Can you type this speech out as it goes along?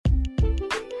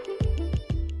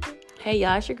Hey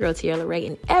y'all, it's your girl Tierra Ray,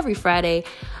 and every Friday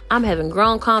I'm having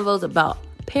grown convos about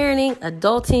parenting,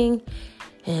 adulting,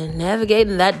 and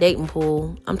navigating that dating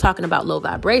pool. I'm talking about low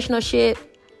vibrational shit.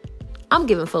 I'm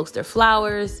giving folks their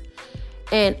flowers,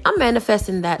 and I'm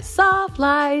manifesting that soft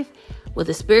life with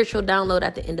a spiritual download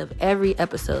at the end of every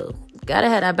episode. Gotta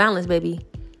have that balance, baby.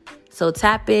 So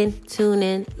tap in, tune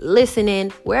in, listen in,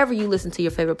 wherever you listen to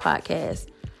your favorite podcast.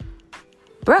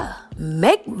 Bruh,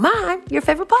 make mine your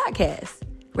favorite podcast.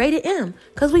 Rated M,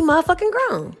 because we motherfucking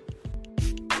grown.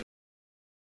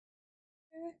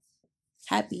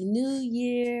 Happy New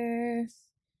Year.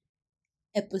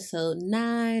 Episode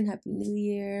 9. Happy New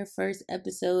Year. First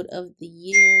episode of the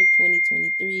year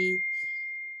 2023.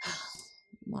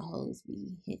 My hoes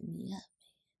be hitting me up.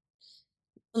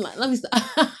 Let me stop.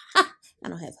 I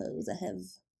don't have hoes. I have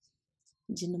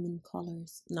gentlemen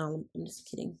callers. No, I'm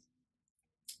just kidding.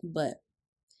 But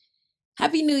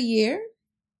Happy New Year.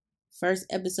 First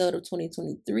episode of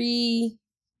 2023.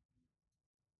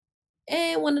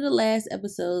 And one of the last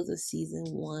episodes of season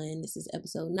 1. This is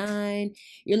episode 9.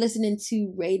 You're listening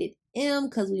to Rated M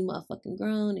because we motherfucking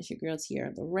grown. It's your girl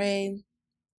Tierra Ray.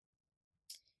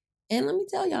 And let me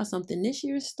tell y'all something. This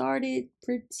year started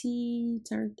pretty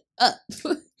turned up.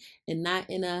 And not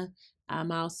in a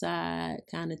I'm outside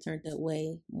kind of turned up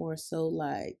way. More so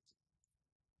like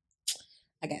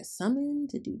I got summoned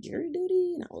to do jury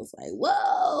duty. And I was like,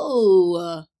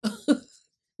 whoa.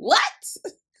 What?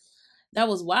 That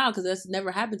was wild because that's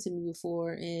never happened to me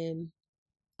before. And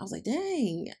I was like,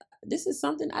 dang, this is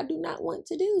something I do not want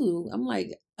to do. I'm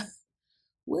like,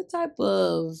 what type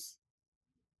of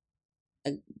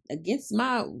against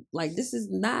my, like, this is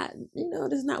not,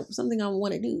 this is not something I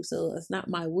want to do. So it's not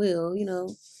my will,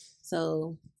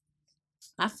 So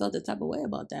I felt the type of way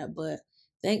about that. But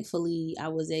thankfully, I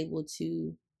was able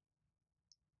to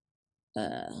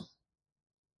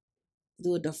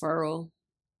do a deferral,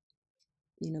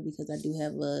 because I do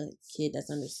have a kid that's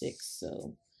under 6.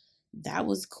 So that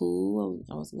was cool.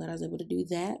 I was glad I was able to do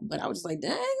that. But I was just like,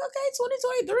 dang, okay,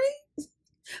 2023.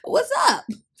 What's up?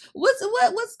 What's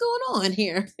going on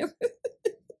here?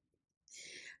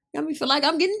 Got me feel like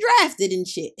I'm getting drafted and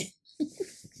shit.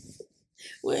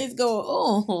 What is going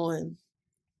on?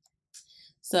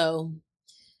 So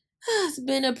it's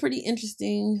been a pretty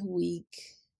interesting week.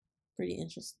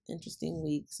 Interesting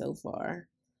week so far.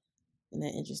 And an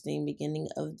interesting beginning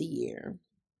of the year.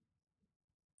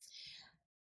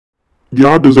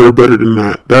 Y'all deserve better than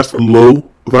that. That's low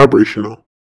vibrational.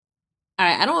 All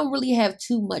right, I don't really have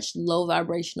too much low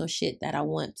vibrational shit that I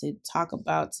want to talk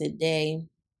about today.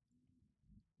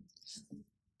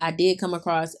 I did come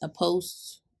across a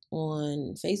post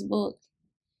on Facebook,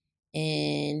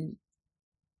 and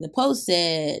the post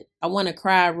said, I want to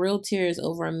cry real tears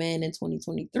over a man in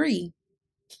 2023.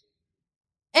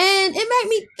 And it made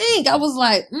me think. I was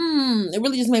like, it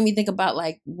really just made me think about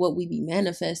like what we be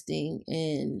manifesting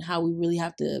and how we really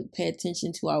have to pay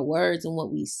attention to our words and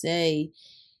what we say.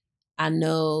 I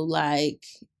know, like,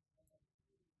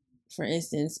 for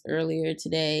instance, earlier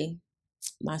today,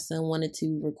 my son wanted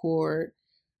to record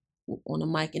on a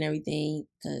mic and everything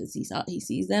because he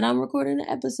sees that I'm recording an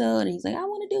episode and he's like, I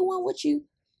want to do one with you.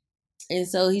 And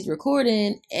so he's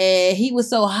recording, and he was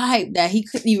so hyped that he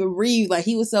couldn't even breathe. Like,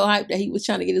 he was so hyped that he was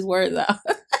trying to get his words out.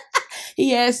 He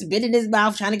had spit in his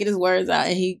mouth trying to get his words out,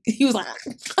 and he was like,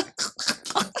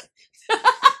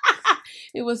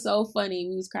 it was so funny.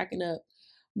 We was cracking up.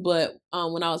 But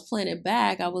when I was playing it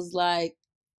back, I was like,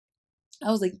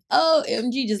 oh,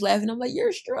 MG, just laughing. I'm like,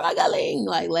 you're struggling,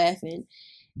 like laughing.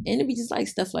 And it'd be just like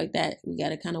stuff like that. We got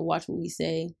to kind of watch what we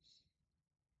say.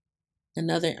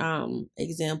 Another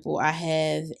example, I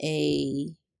have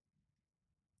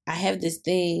this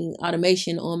thing,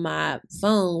 automation on my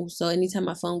phone. So anytime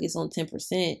my phone gets on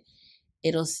 10%,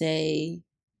 it'll say,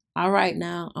 all right,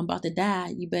 now I'm about to die.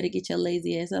 You better get your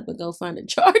lazy ass up and go find a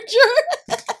charger.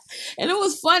 And it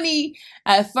was funny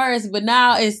at first, but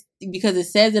now it's because it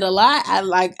says it a lot.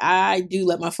 I do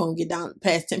let my phone get down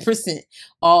past 10%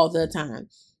 all the time.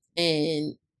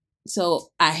 And so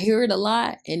I hear it a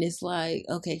lot, and it's like,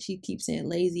 okay, she keeps saying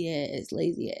lazy ass.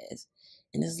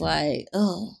 And it's like,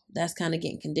 oh, that's kind of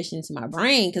getting conditioned to my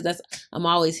brain because I'm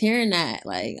always hearing that.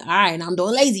 Like, all right, and I'm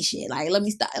doing lazy shit. Like, let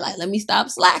me stop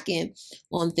slacking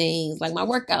on things like my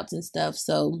workouts and stuff.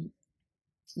 So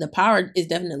the power is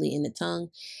definitely in the tongue.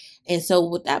 And so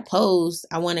with that post,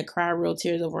 I want to cry real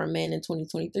tears over a man in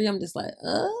 2023. I'm just like,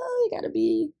 oh, you gotta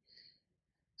be.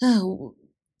 Oh.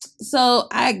 So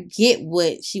I get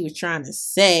what she was trying to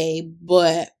say,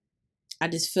 but I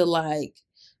just feel like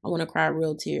I want to cry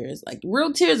real tears, like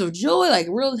real tears of joy, like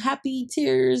real happy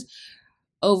tears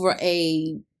over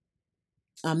a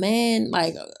a man,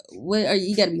 like, what are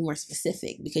you? Got to be more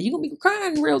specific because you're gonna be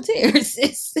crying real tears.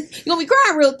 You're gonna be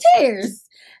crying real tears.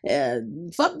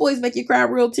 Fuck boys make you cry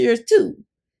real tears too.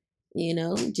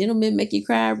 Gentlemen make you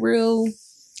cry real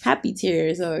happy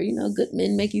tears, or good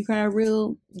men make you cry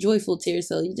real joyful tears.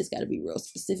 So you just got to be real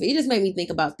specific. It just made me think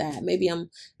about that. Maybe I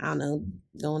don't know,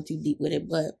 going too deep with it,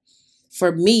 but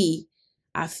for me,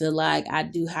 I feel like I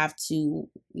do have to,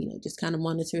 just kind of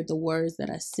monitor the words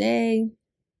that I say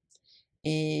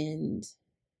and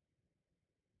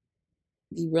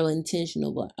be real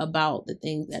intentional about the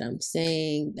things that I'm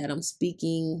saying, that I'm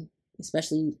speaking,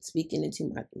 especially speaking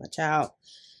into my child.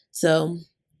 So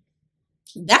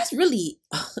that's really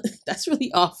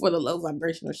all for the low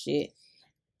vibrational shit.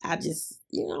 I just,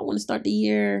 I want to start the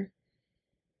year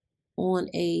on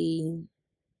a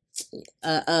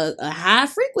high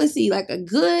frequency, like a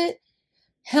good,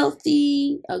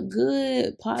 healthy, a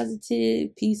good,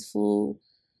 positive, peaceful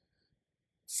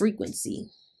frequency.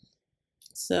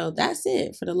 So that's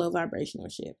it for the low vibrational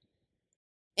shit.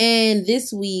 And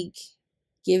this week,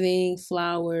 giving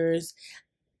flowers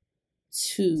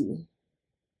to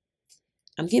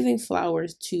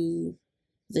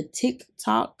the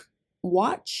TikTok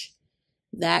watch.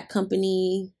 That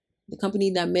company, the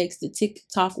company that makes the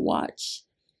TikTok watch.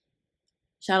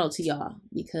 Shout out to y'all,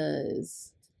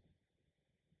 because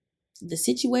the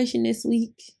situation this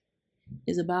week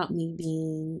is about me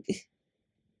being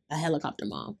a helicopter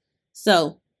mom.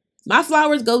 So my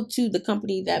flowers go to the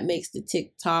company that makes the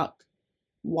TikTok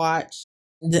watch.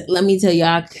 Let me tell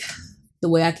y'all the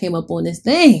way I came up on this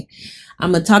thing.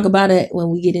 I'm going to talk about it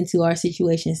when we get into our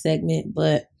situation segment,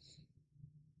 but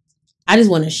I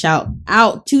just want to shout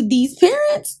out to these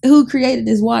parents who created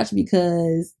this watch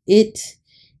because it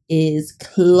is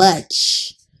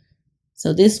clutch.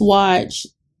 So this watch,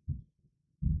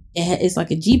 it's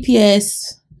like a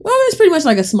GPS. Well, it's pretty much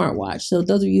like a smartwatch. So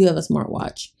those of you who have a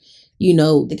smartwatch, you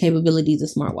know the capabilities of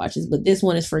smartwatches. But this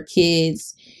one is for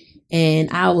kids. And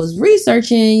I was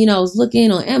researching, I was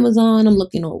looking on Amazon. I'm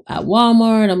looking at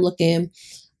Walmart.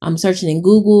 I'm searching in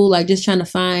Google, like just trying to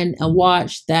find a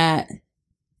watch that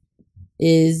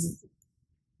is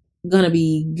going to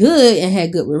be good and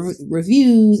had good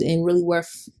reviews and really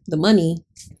worth the money.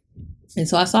 And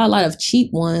so I saw a lot of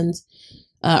cheap ones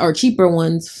or cheaper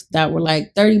ones that were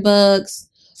like $30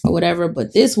 or whatever.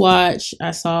 But this watch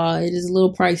I saw, it is a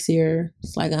little pricier.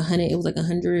 It's like it was like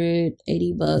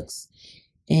 $180.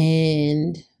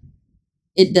 And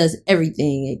it does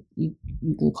everything. You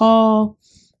can call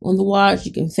on the watch.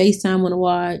 You can FaceTime on the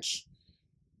watch.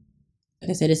 Like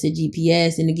I said, it's a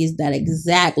GPS and it gives that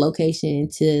exact location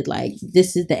to, like,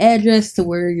 this is the address to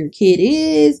where your kid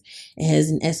is. It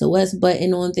has an SOS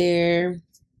button on there.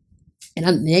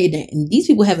 And these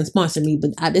people haven't sponsored me,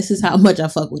 but this is how much I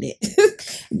fuck with it.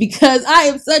 Because I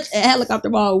am such a helicopter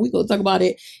ball. We're going to talk about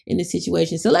it in this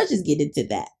situation. So let's just get into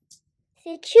that.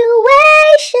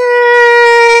 Situation.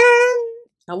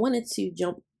 I wanted to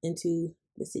jump into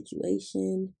the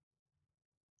situation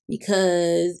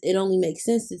because it only makes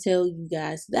sense to tell you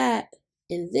guys that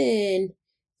and then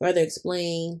further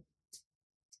explain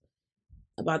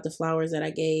about the flowers that I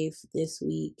gave this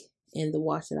week and the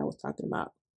watch that I was talking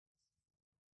about.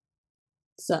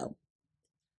 So,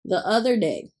 the other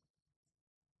day,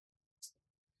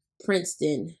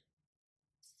 Princeton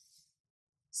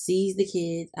sees the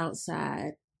kids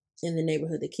outside in the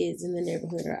neighborhood. The kids in the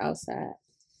neighborhood are outside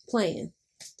playing.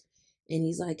 And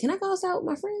he's like, can I go outside with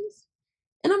my friends?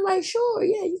 And I'm like, sure,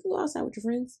 yeah, you can go outside with your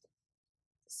friends.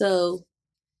 So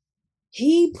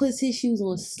he puts his shoes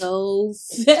on so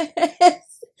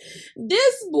fast.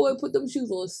 This boy put them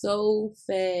shoes on so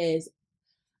fast.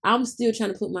 I'm still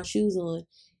trying to put my shoes on.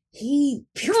 He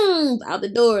out the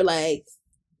door, like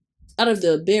out of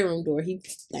the bedroom door. He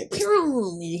like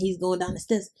and he's going down the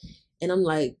steps. And I'm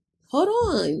like, hold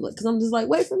on, because I'm just like,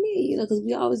 wait for me, because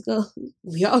we always go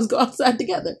outside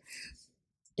together.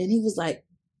 And he was like,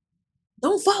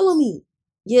 don't follow me.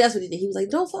 Yeah, that's what he did. He was like,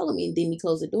 don't follow me. And then he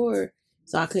closed the door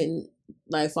so I couldn't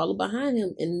like follow behind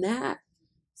him. And that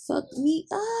fucked me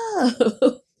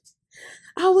up.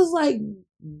 I was like,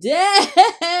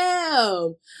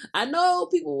 damn. I know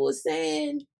people were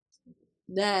saying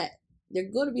that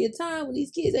there's going to be a time when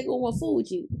these kids ain't going to want to fool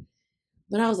with you.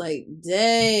 But I was like,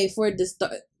 dang, for it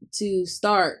to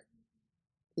start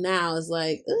now, it's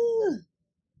like, ugh.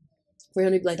 For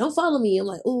him to be like, don't follow me. I'm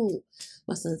like, ooh,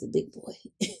 my son's a big boy.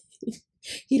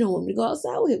 He don't want me to go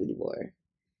outside with him anymore.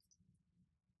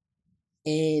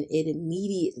 And it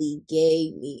immediately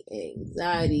gave me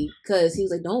anxiety because he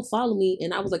was like, don't follow me.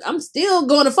 And I was like, I'm still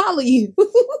going to follow you.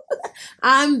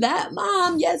 I'm that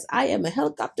mom. Yes, I am a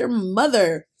helicopter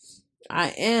mother.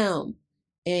 I am.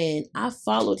 And I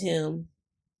followed him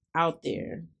out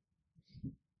there.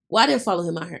 Well, I didn't follow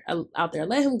him out there. I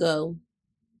let him go.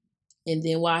 And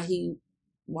then while he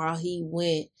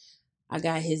went, I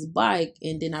got his bike,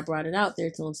 and then I brought it out there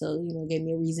to him. So, gave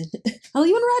me a reason. Oh,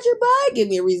 you want to ride your bike? Gave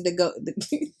me a reason to go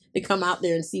to come out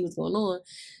there and see what's going on.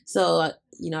 So, I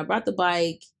brought the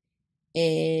bike,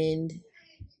 and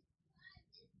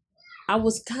I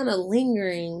was kind of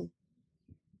lingering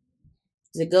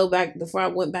to go back before I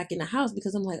went back in the house,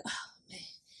 because I'm like, oh man,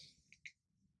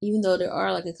 even though there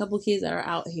are like a couple kids that are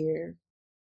out here.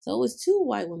 So it was 2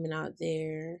 white women out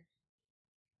there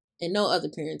and no other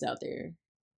parents out there.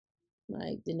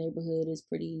 Like, the neighborhood is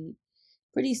pretty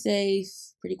safe,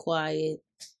 pretty quiet.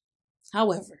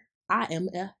 However, I'm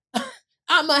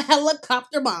a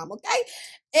helicopter mom, okay?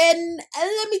 And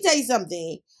let me tell you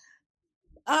something.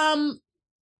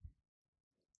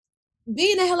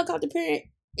 Being a helicopter parent,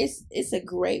 it's a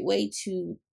great way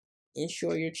to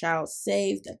ensure your child's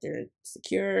safe, that they're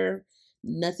secure,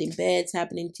 nothing bad's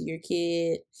happening to your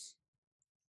kid.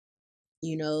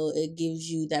 It gives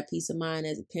you that peace of mind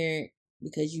as a parent,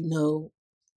 because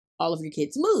all of your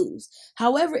kids' moves.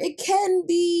 However, it could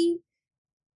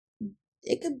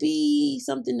be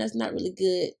something that's not really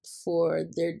good for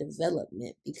their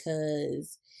development,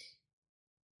 because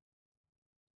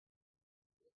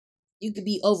you could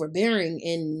be overbearing.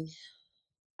 And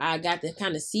I got to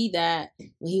kind of see that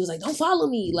when he was like, don't follow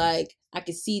me. Like, I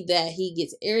could see that he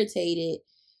gets irritated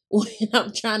when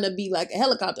I'm trying to be like a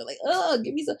helicopter, like, oh,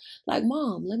 give me some, like,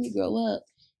 Mom, let me grow up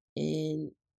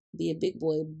and be a big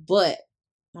boy. But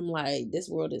I'm like, this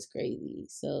world is crazy,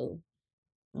 so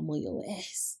I'm on your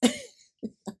ass.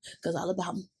 Because all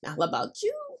about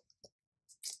you.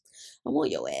 I'm on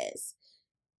your ass.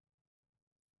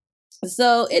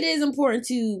 So it is important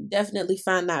to definitely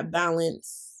find that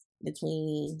balance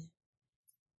between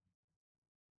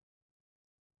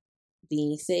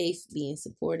being safe, being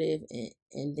supportive,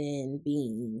 and then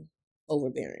being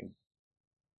overbearing.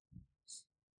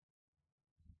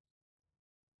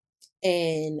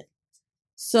 And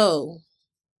so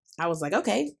I was like,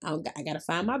 okay, I got to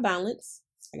find my balance.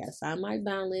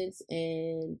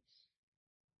 And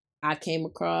I came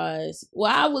across,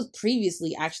 well, I was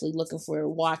previously actually looking for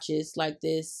watches like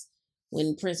this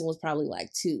when Princeton was probably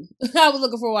like 2. I was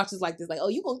looking for watches like this, like, oh,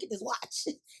 you gonna get this watch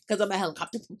because I'm a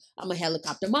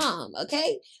helicopter mom,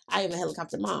 okay? I am a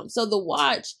helicopter mom. So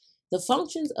the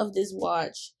functions of this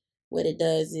watch, what it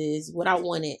does is, what I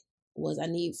wanted was, I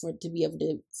need for to be able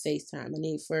to FaceTime. I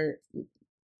need for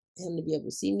him to be able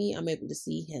to see me. I'm able to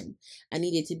see him. I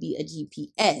needed to be a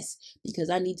GPS, because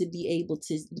I need to be able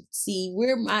to see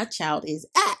where my child is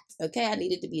at. Okay, I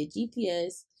needed to be a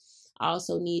GPS. I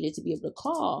also needed to be able to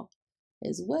call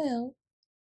as well.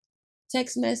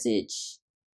 Text message.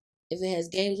 If it has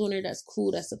games on there, that's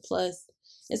cool. That's a plus.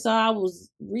 And so I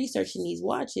was researching these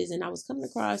watches, and I was coming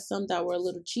across some that were a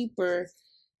little cheaper,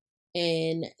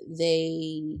 and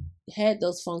they had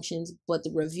those functions, but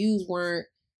the reviews weren't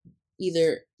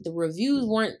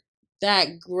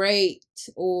that great,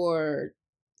 or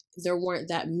there weren't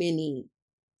that many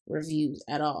reviews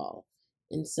at all.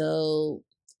 And so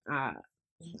I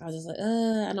was just like,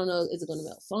 I don't know, is it going to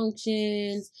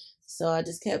malfunction? So I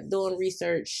just kept doing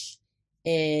research,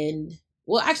 and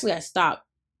well, actually I stopped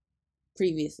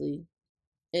previously.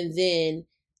 And then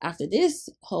after this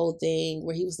whole thing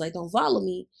where he was like, don't follow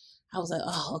me, I was like,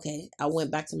 oh, okay. I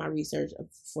went back to my research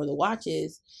for the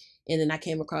watches, and then I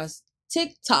came across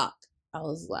TikTok. I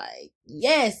was like,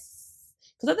 yes.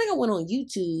 Because I think I went on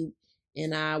YouTube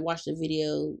and I watched a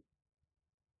video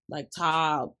like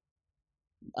top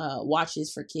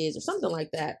watches for kids or something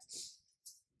like that.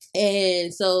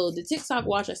 And so the TikTok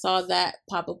watch, I saw that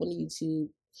pop up on YouTube.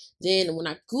 Then when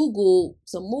I Googled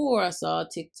some more, I saw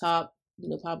TikTok,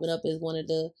 popping up as one of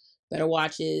the better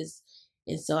watches.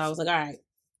 And so I was like, all right,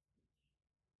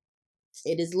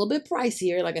 it is a little bit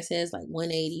pricier. Like I said, it's like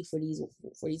 $180 for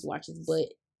these watches,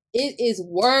 but it is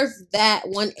worth that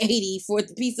 $180 for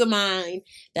the peace of mind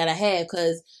that I have,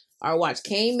 because our watch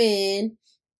came in,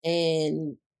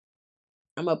 and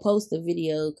I'm gonna post a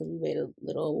video because we made a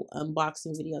little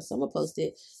unboxing video, so I'm gonna post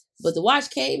it. But the watch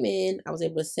came in. I was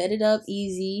able to set it up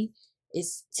easy.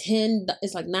 It's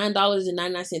like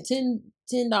 $9.99,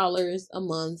 $10 a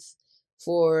month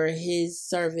for his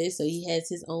service. So he has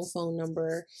his own phone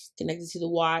number connected to the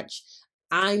watch.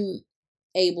 I'm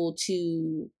able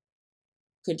to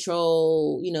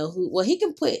control, he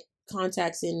can put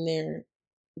contacts in there,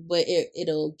 but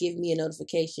it'll give me a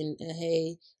notification,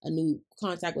 hey, a new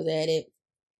contact was added.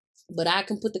 But I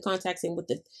can put the contacts in with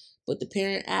the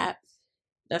parent app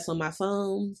that's on my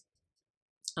phone.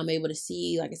 I'm able to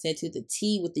see, like I said, to the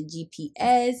T with the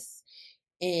GPS.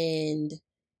 and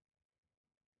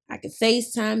I can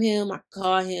FaceTime him, I can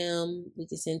call him, we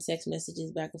can send text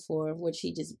messages back and forth, which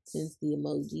he just sends the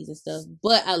emojis and stuff.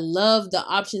 But I love the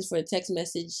options for a text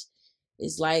message.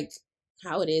 It's like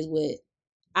how it is with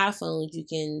iPhones, you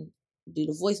can do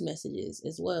the voice messages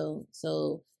as well.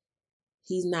 So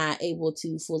he's not able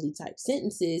to fully type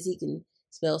sentences. He can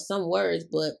spell some words,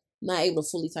 but not able to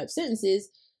fully type sentences.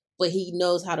 But he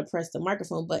knows how to press the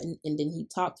microphone button, and then he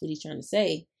talks what he's trying to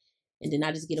say. And then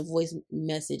I just get a voice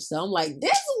message. So I'm like,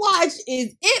 this watch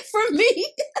is it for me.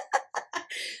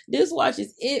 This watch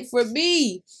is it for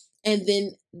me. And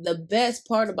then the best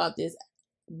part about this,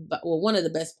 well, one of the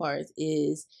best parts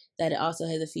is that it also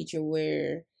has a feature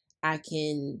where I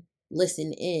can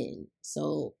listen in.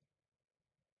 So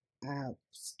I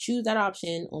choose that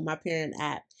option on my parent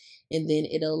app, and then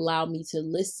it'll allow me to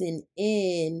listen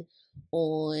in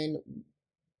on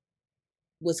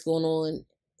what's going on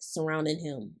surrounding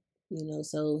him. You know,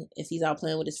 so if he's out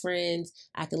playing with his friends,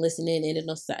 I can listen in, and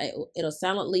it'll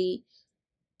silently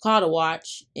call the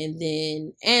watch and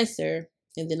then answer,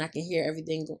 and then I can hear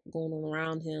everything going on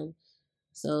around him.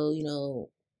 So, you know,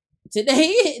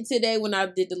 today when I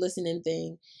did the listening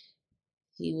thing,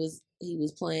 he was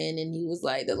playing, and he was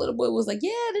like, the little boy was like,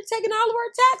 yeah, they're taking all of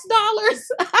our tax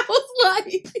dollars. I was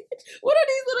like, what are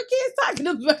these little kids talking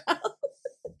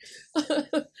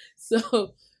about?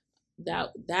 So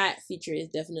that feature is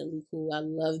definitely cool. I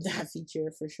love that feature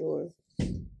for sure.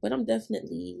 But I'm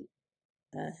definitely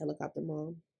a helicopter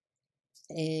mom.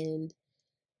 And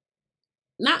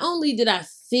not only did I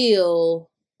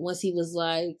feel once he was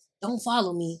like, don't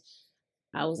follow me,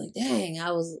 I was like, dang, I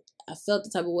felt the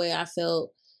type of way I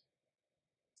felt.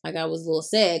 Like I was a little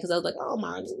sad because I was like, oh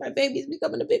my baby's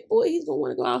becoming a big boy. He's gonna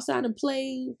want to go outside and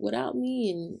play without me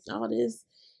and all this.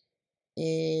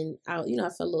 And I felt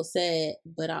a little sad,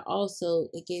 but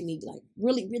it gave me like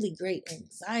really, really great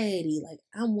anxiety. Like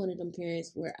I'm one of them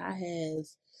parents where I have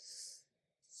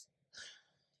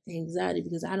anxiety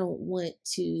because I don't want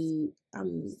to,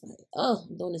 I'm like, oh,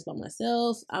 I'm doing this by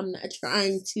myself. I'm not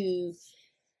trying to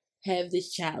have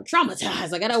this child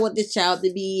traumatized. Like I don't want this child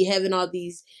to be having all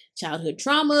these childhood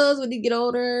traumas when they get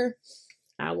older.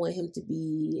 I want him to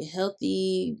be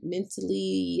healthy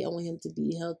mentally. I want him to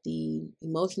be healthy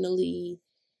emotionally,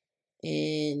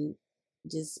 and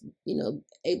just,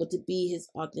 able to be his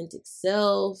authentic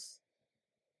self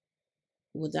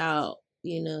without,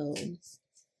 him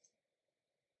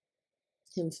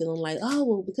feeling like, oh,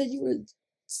 well, because you were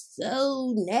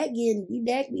so nagging, you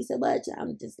nagged me so much,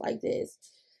 I'm just like this.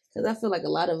 Because I feel like a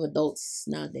lot of adults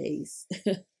nowadays,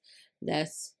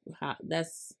 that's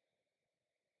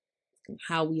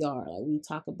how we are. Like we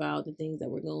talk about the things that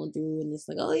we're going through, and it's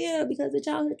like, oh yeah, because of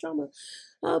childhood trauma.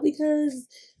 Oh, because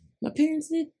my parents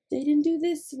they didn't do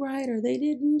this right, or they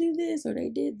didn't do this, or they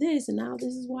did this, and now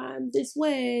this is why I'm this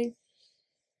way.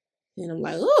 And I'm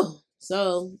like, oh.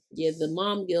 So yeah, the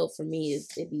mom guilt for me is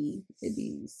it be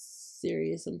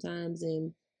serious sometimes,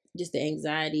 and just the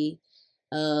anxiety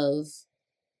of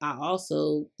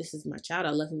this is my child. I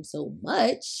love him so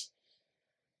much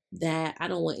that I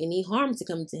don't want any harm to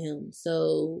come to him.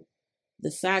 So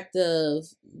the fact of,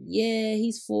 yeah,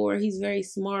 he's 4, he's very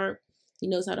smart. He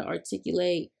knows how to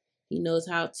articulate. He knows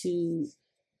how to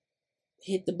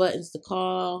hit the buttons to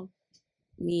call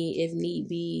me if need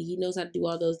be. He knows how to do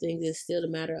all those things. It's still a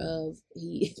matter of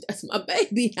that's my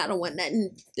baby. I don't want nothing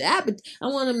to happen. I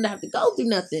want him to have to go through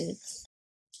nothing.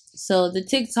 So the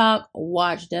TikTok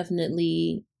watch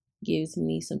definitely gives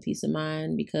me some peace of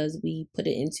mind because we put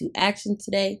it into action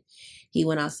today. He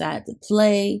went outside to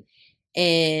play,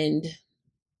 and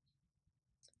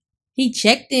he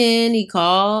checked in, he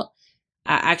called.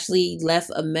 I actually left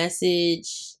a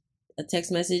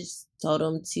text message, told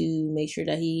him to make sure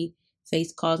that he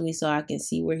face calls me so I can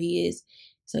see where he is.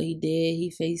 So he did.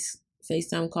 He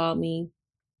FaceTime called me,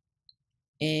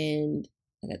 and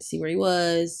I got to see where he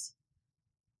was.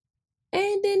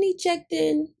 And then he checked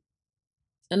in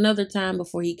another time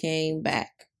before he came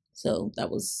back. So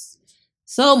that was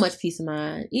so much peace of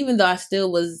mind, even though I still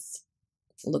was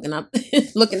looking out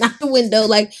the window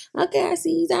like, okay, I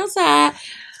see he's outside.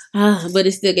 But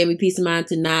it still gave me peace of mind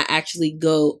to not actually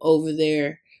go over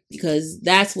there, because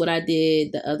that's what I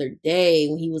did the other day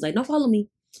when he was like, don't follow me.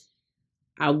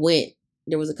 I went.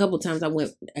 There was a couple times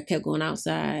I kept going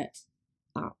outside.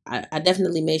 I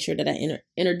definitely made sure that I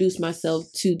introduced myself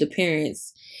to the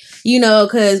parents,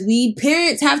 because we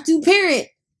parents have to parent.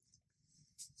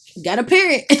 You got to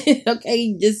parent.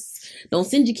 Okay, just don't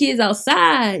send your kids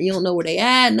outside. You don't know where they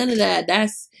at. None of that.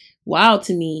 That's wild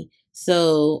to me.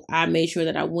 So I made sure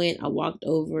that I walked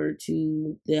over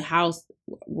to the house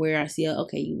where I see,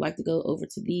 okay, you like to go over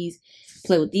to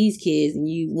play with these kids, and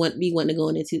you want to go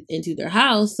into their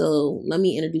house. So let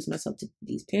me introduce myself to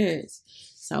these parents.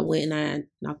 So I went and I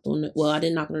knocked on I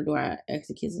didn't knock on the door. I asked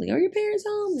the kids, like, are your parents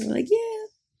home? They were like, yeah.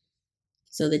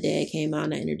 So the dad came out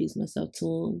and I introduced myself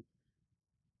to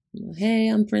him. Hey,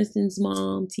 I'm Princeton's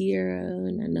mom, Tiara,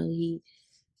 and I know he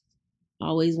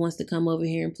always wants to come over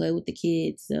here and play with the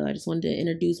kids. So I just wanted to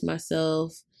introduce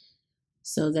myself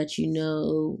so that you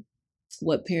know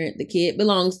what parent the kid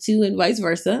belongs to and vice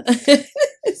versa.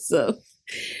 So,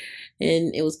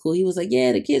 and it was cool. He was like,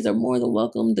 yeah, the kids are more than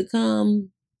welcome to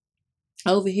come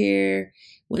over here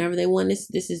whenever they want.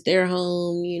 This is their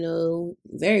home,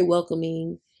 very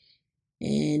welcoming.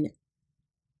 And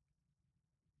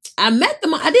I met the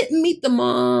mom. I didn't meet the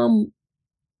mom.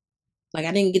 Like,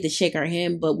 I didn't get to shake her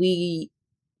hand, but we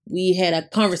had a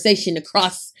conversation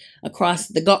across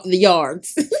the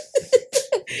yards.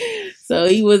 So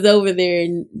he was over there,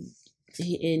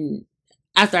 and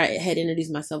after I had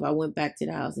introduced myself, I went back to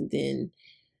the house, and then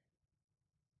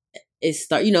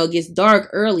it gets dark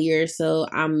earlier. So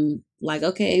I'm like,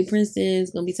 okay,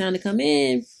 Princeton's gonna be time to come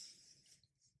in.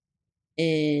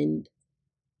 And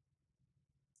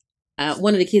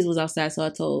one of the kids was outside, so I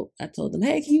told them,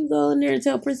 hey, can you go in there and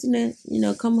tell Princeton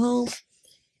to, come home?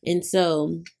 And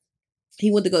so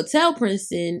he went to go tell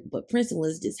Princeton, but Princeton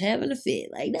was just having a fit.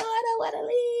 Like, no, I don't want to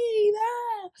leave.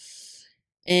 Ah.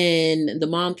 And the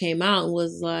mom came out and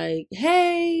was like,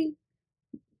 hey,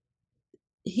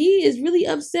 he is really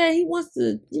upset. He wants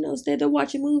to, stay there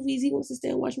watching movies. He wants to stay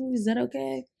and watch movies. Is that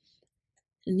okay?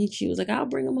 And she was like, I'll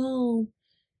bring him home.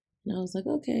 And I was like,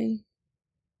 okay,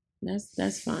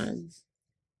 that's fine.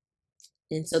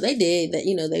 And so they did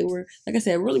that. They were, like I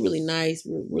said, really, really nice,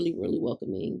 really, really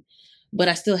welcoming. But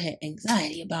I still had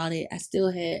anxiety about it. I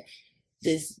still had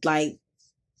this, like,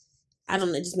 I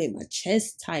don't know, it just made my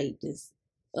chest tight. This,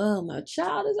 oh, my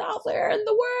child is out there in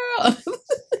the world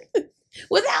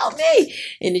without me.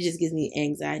 And it just gives me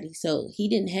anxiety. So he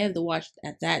didn't have the watch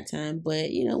at that time, but,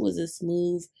 it was a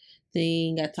smooth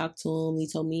thing. I talked to him. He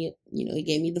told me, he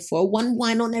gave me the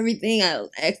 411 on everything. I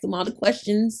asked him all the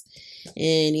questions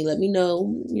and he let me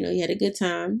know, he had a good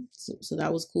time. So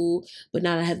that was cool. But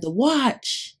now I have the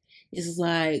watch. It's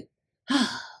like,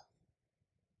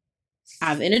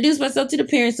 I've introduced myself to the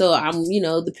parents. So I'm,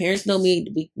 the parents know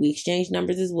me. We exchange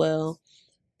numbers as well.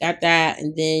 Got that.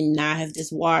 And then now I have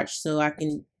this watch so I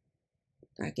can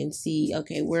see,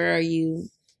 okay, where are you?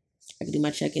 I can do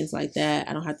my check-ins like that.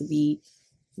 I don't have to be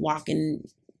walking,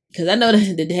 because I know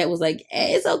that the dad was like,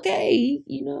 hey, it's okay.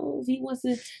 If he wants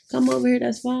to come over here,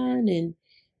 that's fine. And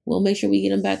we'll make sure we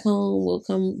get him back home. We'll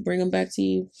come bring him back to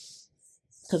you.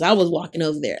 Because I was walking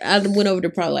over there. I went over there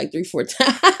probably like 3-4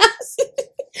 times.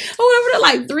 I went over there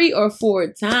like 3 or 4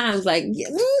 times. Like,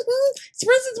 it's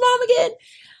Princeton's mom again.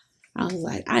 I was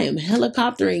like, I am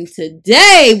helicoptering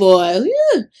today, boy.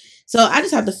 Yeah. So I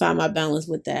just have to find my balance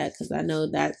with that, because I know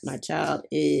that my child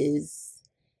is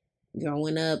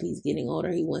growing up. He's getting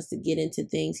older. He wants to get into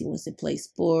things. He wants to play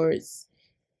sports.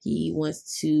 He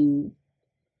wants to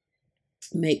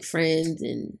make friends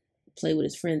and play with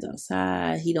his friends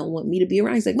outside. He don't want me to be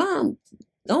around. He's like, Mom,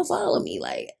 don't follow me.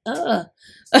 Like,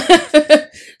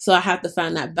 So I have to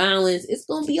find that balance. It's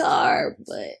going to be hard,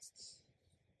 but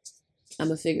I'm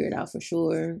going to figure it out for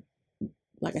sure.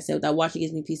 Like I said, with that watch, it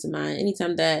gives me peace of mind.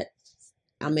 Anytime that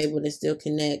I'm able to still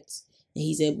connect and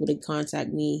he's able to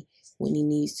contact me when he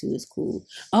needs to, is cool.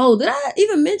 Oh, did I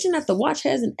even mention that the watch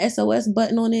has an SOS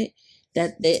button on it?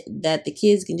 That the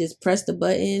kids can just press the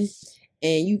button,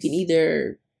 and you can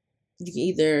either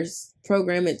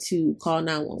program it to call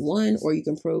 911, or you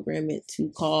can program it to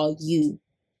call you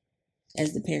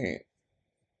as the parent.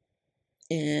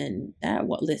 And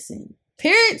listen,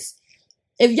 parents,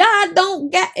 if y'all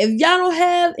don't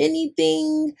have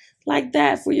anything like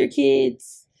that for your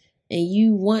kids, and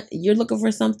you're looking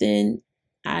for something,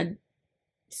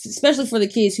 especially for the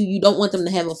kids who you don't want them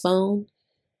to have a phone,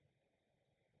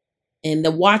 and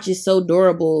the watch is so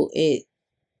durable, it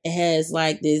has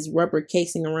like this rubber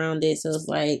casing around it, so it's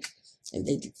like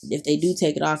if they do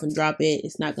take it off and drop it,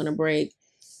 it's not gonna break.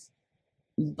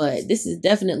 But this is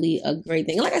definitely a great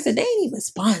thing. And like I said, they ain't even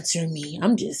sponsoring me.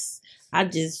 I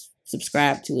just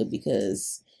subscribe to it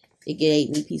because it gave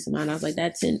me peace of mind. I was like,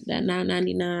 that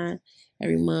 $9.99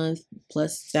 every month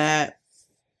plus that,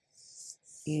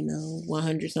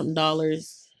 $100 something.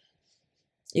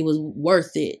 It was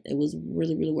worth it. It was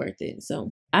really, really worth it.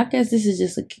 So I guess this is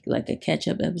just a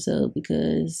catch-up episode,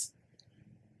 because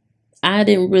I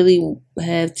didn't really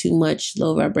have too much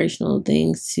low vibrational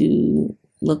things to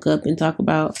look up and talk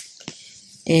about.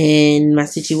 And my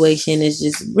situation is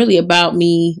just really about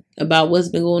me, about what's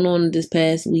been going on this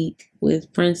past week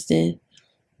with Princeton,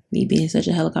 me being such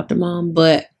a helicopter mom.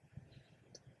 But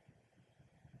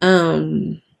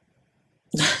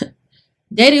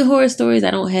dating horror stories, I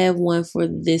don't have one for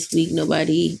this week.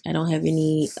 I don't have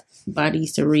any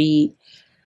bodies to read.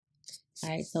 All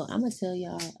right, so I'm gonna tell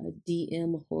y'all a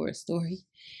DM horror story,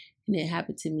 and it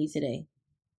happened to me today.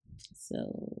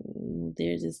 So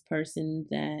there's this person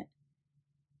that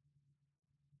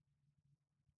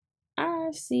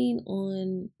I've seen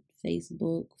on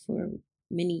Facebook for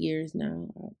many years now.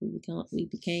 We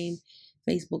became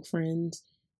Facebook friends,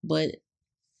 but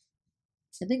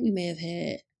I think we may have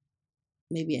had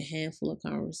maybe a handful of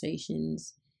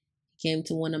conversations. He came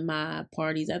to one of my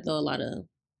parties. I throw a lot of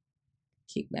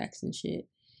kickbacks and shit,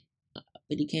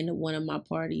 but he came to one of my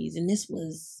parties, and this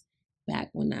was back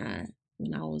when I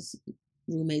was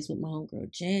roommates with my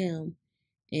homegirl Jam,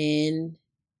 and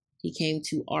he came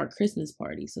to our Christmas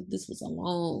party. So this was a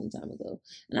long time ago.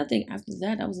 And I think after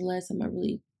that was the last time I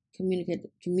really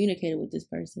communicated with this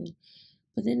person.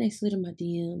 But then they slid in my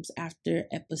DMs after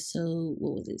episode,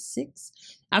 what was it, 6?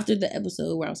 After the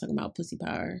episode where I was talking about pussy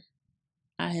power,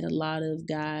 I had a lot of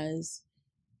guys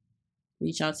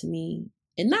reach out to me.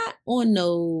 And not on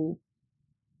no,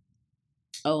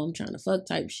 oh, I'm trying to fuck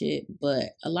type shit.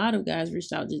 But a lot of guys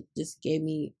reached out, just gave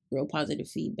me real positive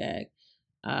feedback.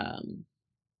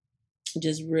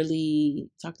 Just really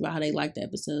talked about how they liked the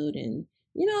episode and,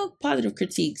 positive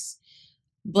critiques.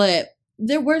 But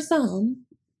there were some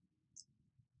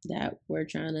that were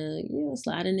trying to,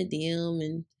 slide in the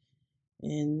DM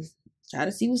and try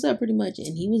to see what's up pretty much.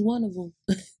 And he was one of them.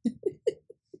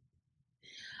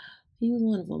 He was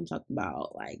one of them talking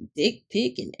about like dick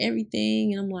pic and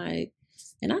everything. And I'm like,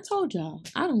 and I told y'all,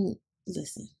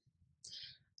 listen,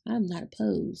 I'm not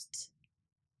opposed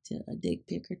to a dick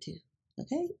pic or two.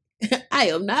 Okay? I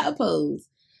am not opposed.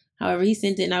 However, he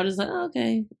sent it and I was just like, oh,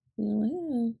 okay.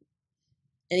 And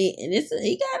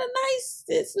he got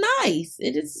it's nice.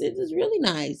 It is really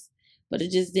nice. But it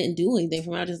just didn't do anything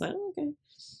for me. I was just like, oh, okay.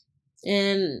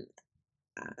 And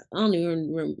I don't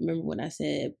even remember what I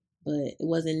said, but it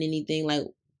wasn't anything like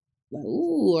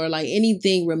ooh, or like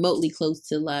anything remotely close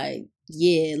to like,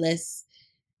 yeah, let's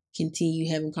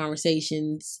continue having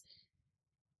conversations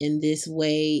in this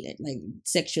way, like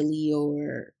sexually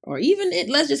or even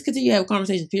let's just continue to have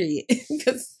conversations, period.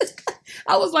 Because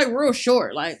I was like real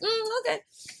short, like, okay.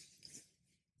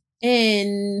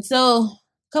 And so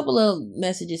a couple of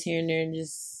messages here and there and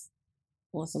just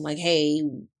want some like, hey,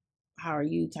 how are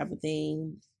you type of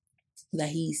thing that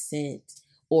he sent,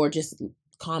 or just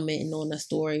commenting on a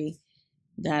story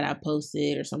that I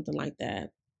posted or something like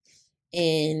that.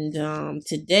 And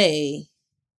today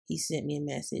he sent me a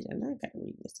message, and I gotta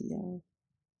read this to y'all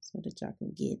so that y'all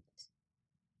can get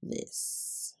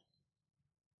this.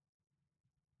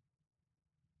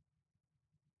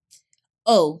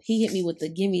 Oh, he hit me with the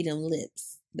gimme them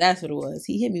lips. That's what it was.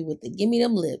 He hit me with the gimme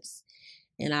them lips.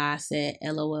 And I said,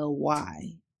 LOL,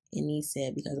 why? And he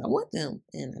said, because I want them.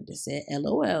 And I just said,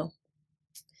 LOL.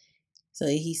 So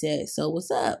he said, so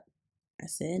what's up? I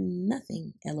said,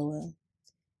 nothing, LOL.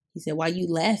 He said, why you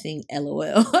laughing, LOL?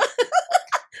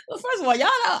 Well, first of all, y'all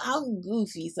know I'm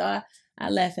goofy. So I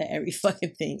laugh at every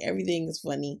fucking thing. Everything is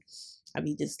funny. I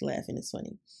be just laughing. It's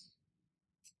funny.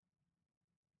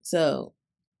 So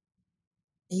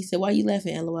he said, why you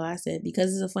laughing, LOL? I said,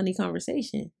 because it's a funny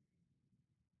conversation.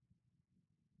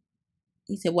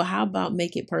 He said, well, how about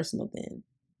make it personal then?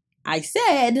 I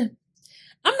said,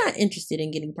 I'm not interested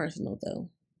in getting personal though.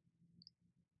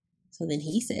 So then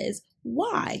he says,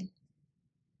 why?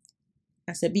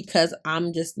 I said, because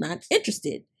I'm just not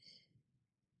interested.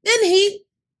 Then he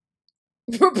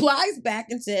replies back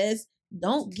and says,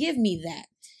 don't give me that.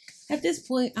 At this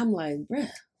point, I'm like,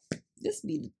 bruh, this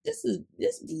be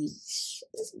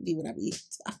what I be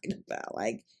talking about.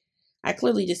 Like, I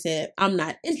clearly just said, I'm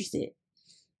not interested.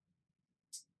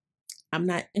 I'm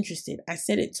not interested. I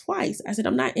said it twice. I said,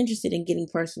 I'm not interested in getting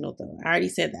personal though. I already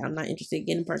said that. I'm not interested in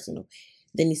getting personal.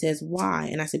 Then he says, why?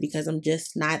 And I said, because I'm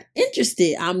just not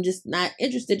interested. I'm just not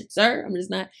interested, sir. I'm just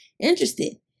not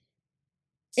interested.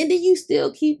 And then you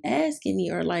still keep asking me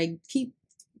or like keep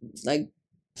like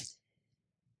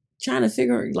trying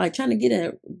to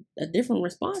get a different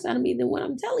response out of me than what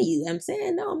I'm telling you. I'm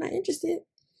saying, no, I'm not interested.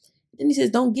 Then he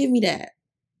says, don't give me that.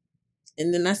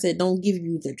 And then I said, don't give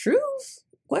you the truth?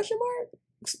 Question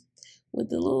mark? With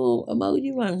the little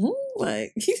emoji like,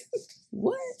 like,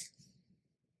 what?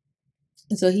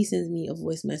 And so he sends me a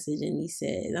voice message and he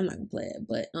says, I'm not gonna play it,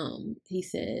 but he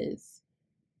says,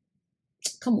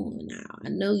 come on now, I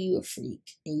know you a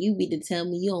freak and you be to tell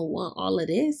me you don't want all of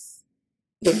this.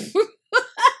 That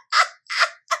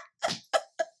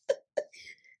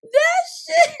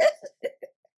shit.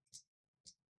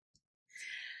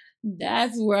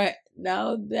 That's right.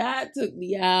 No, that took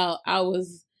me out. I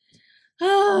was,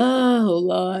 oh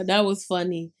Lord, that was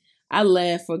funny. I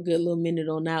laughed for a good little minute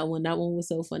on that one. That one was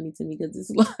so funny to me because it's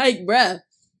like, bruh,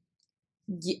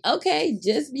 okay,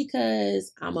 just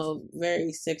because I'm a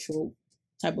very sexual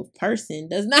type of person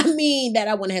does not mean that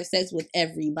I want to have sex with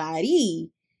everybody.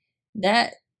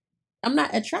 That I'm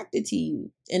not attracted to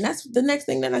you. And that's the next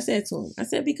thing that I said to him. I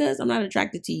said, because I'm not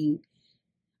attracted to you.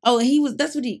 Oh,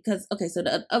 that's what because, okay, so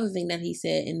the other thing that he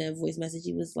said in the voice message,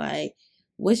 he was like,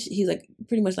 he's like,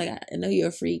 pretty much like, I know you're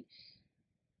a freak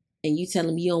and you tell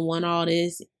him you don't want all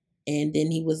this. And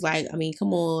then he was like, I mean,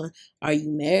 come on, are you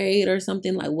married or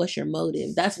something? Like, what's your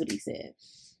motive? That's what he said.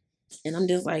 And I'm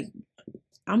just like,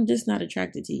 I'm just not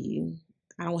attracted to you.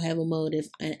 I don't have a motive,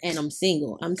 and I'm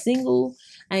single. I'm single.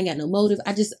 I ain't got no motive.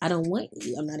 I don't want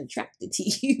you. I'm not attracted to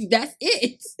you. That's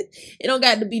it. It don't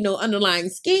got to be no underlying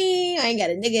scheme. I ain't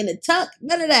got a nigga in the tuck.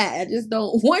 None of that. I just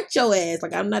don't want your ass.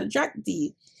 Like, I'm not attracted to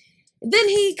you. And then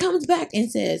he comes back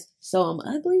and says, so I'm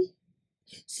ugly?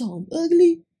 So I'm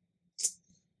ugly?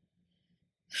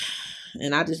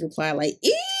 And I just reply like,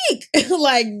 eek!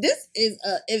 Like, this is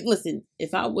listen,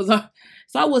 if I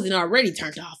wasn't already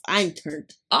turned off, I'm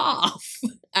turned off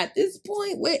at this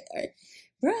point. Wait,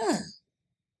 bruh.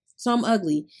 So I'm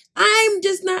ugly. I'm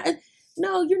just not.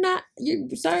 No, you're not.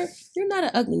 Sir, you're not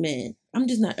an ugly man. I'm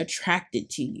just not attracted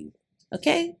to you.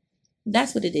 Okay,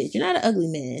 that's what it is. You're not an ugly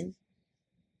man.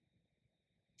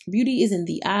 Beauty is in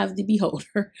the eye of the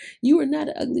beholder. You are not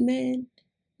an ugly man.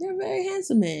 You're a very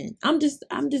handsome man. I'm just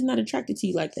not attracted to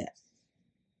you like that.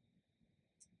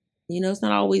 You know, it's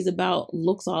not always about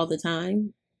looks all the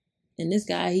time. And this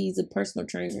guy, he's a personal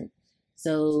trainer.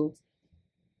 So,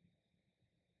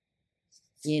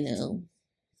 you know,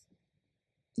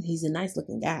 he's a nice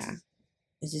looking guy.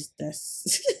 It's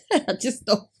just,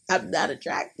 I'm not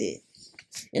attracted.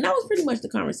 And that was pretty much the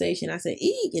conversation. I said,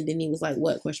 eek. And then he was like,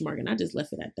 what? Question mark. And I just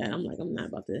left it at that. I'm like, I'm not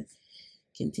about to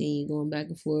continue going back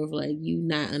and forth. Like, you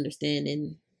not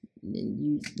understanding.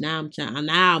 And now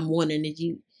I'm wondering that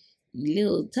you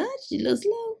little touch, you little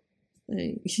slow.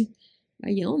 Like, are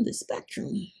you on the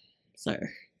spectrum,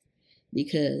 sir?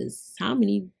 Because how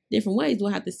many different ways do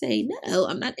I have to say, no,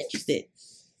 I'm not interested?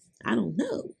 I don't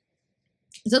know.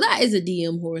 So that is a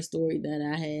DM horror story that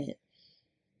I had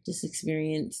just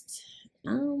experienced.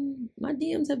 My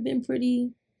DMs have been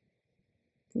pretty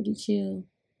chill.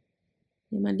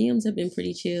 Yeah, my DMs have been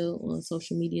pretty chill on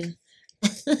social media.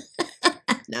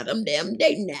 Not them damn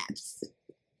dating apps.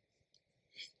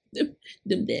 them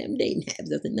damn dating apps.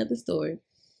 That's another story.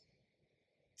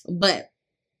 But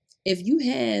if you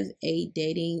have a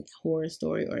dating horror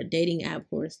story or a dating app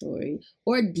horror story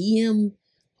or a DM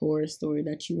horror story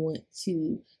that you want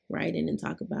to write in and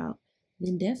talk about,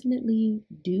 then definitely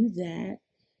do that.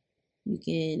 You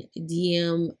can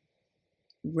DM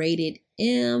rated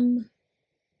M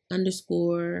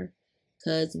 _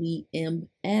 cause we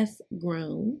MF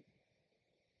grown.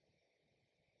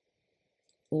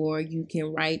 Or you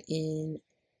can write in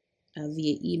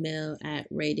via email at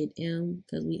ratedm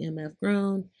cause we MF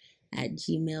grown at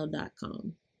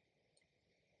gmail.com.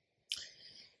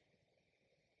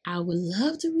 I would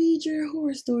love to read your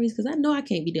horror stories because I know I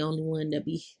can't be the only one that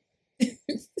be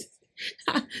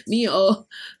me and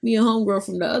homegirl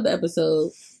from the other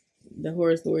episode, the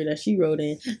horror story that she wrote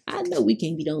in. I know we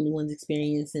can't be the only ones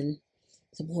experiencing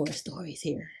some horror stories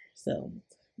here. So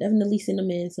definitely send them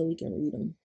in so we can read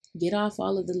them. Get off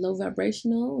all of the low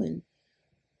vibrational and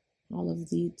all of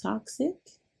the toxic,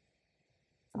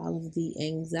 all of the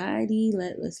anxiety.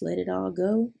 Let's let it all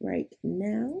go right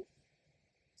now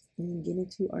and get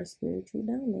into our spiritual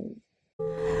download.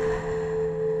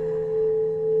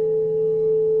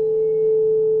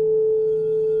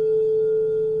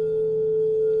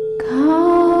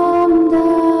 Calm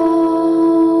down.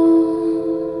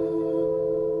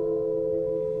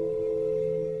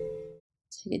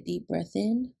 Take a deep breath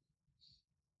in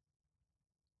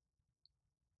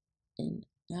and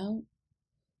out.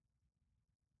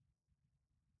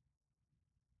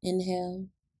 Inhale.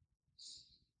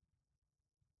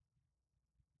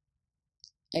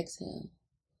 Exhale.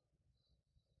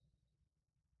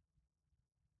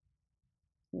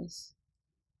 Let's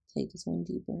take this one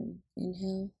deeper.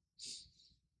 Inhale.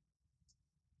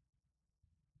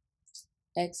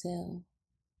 Exhale.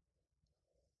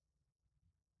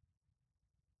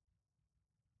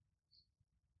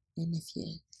 And if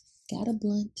you got a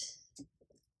blunt,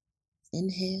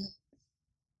 inhale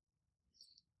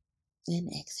and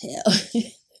exhale.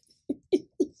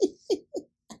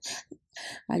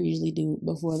 I usually do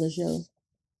before the show.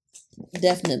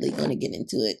 Definitely going to get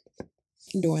into it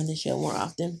during the show more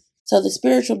often. So the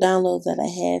spiritual downloads that I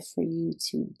have for you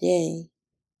today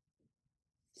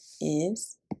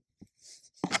is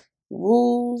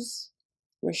rules,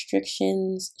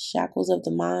 restrictions, shackles of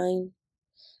the mind.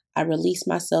 I release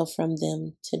myself from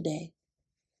them today.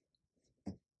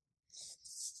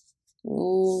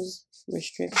 Rules,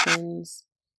 restrictions,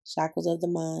 shackles of the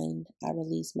mind. I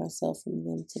release myself from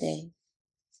them today.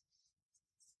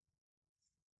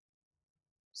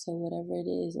 So whatever it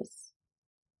is, it's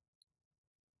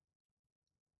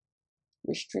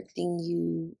restricting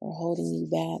you or holding you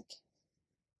back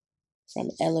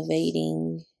from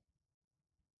elevating,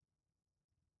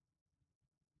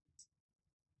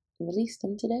 release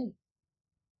them today.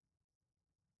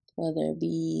 Whether it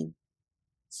be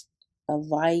a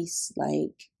vice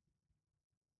like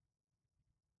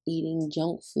eating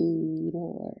junk food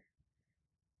or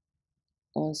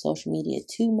on social media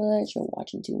too much or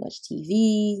watching too much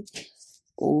TV,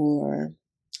 or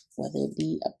whether it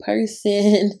be a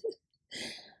person,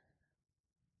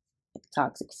 a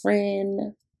toxic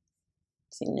friend,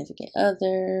 significant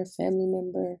other, family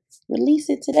member, release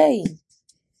it today.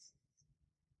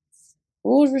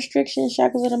 Rules, restrictions,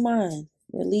 shackles of the mind,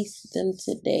 release them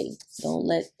today. Don't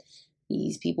let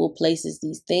these people, places,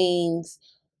 these things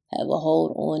have a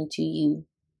hold on to you,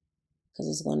 because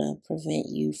it's going to prevent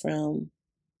you from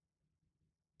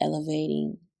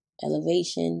elevation,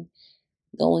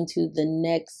 going to the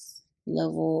next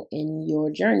level in your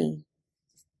journey.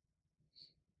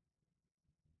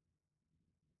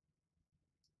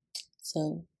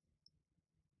 So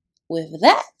with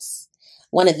that,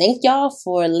 I want to thank y'all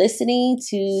for listening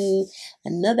to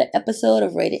another episode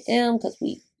of Rated M, because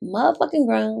we motherfucking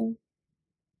grown.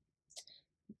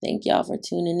 Thank y'all for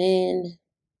tuning in.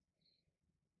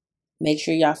 Make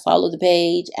sure y'all follow the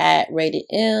page at Rated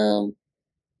M,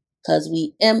 because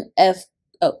we MF,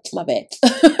 oh, my bad.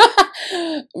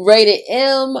 Rated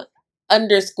M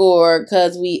 _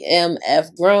 because we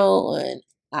MF grown on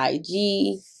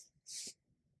IG.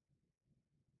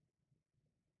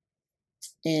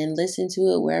 And listen to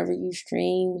it wherever you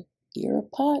stream your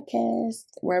podcast,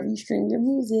 wherever you stream your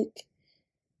music.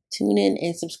 Tune in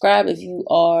and subscribe if you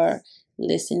are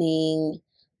listening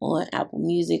on Apple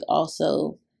Music.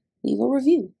 Also, leave a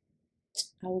review.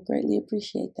 I would greatly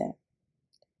appreciate that.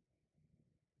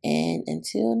 And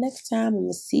until next time, I'm going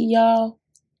to see y'all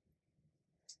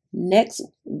next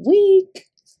week.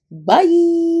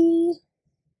 Bye.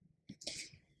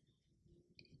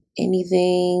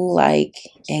 Anything like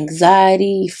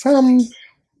anxiety from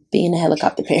being a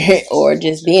helicopter parent or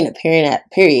just being a parent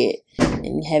at period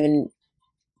and having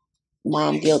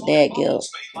mom guilt, dad guilt,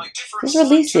 just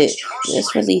release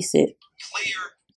it.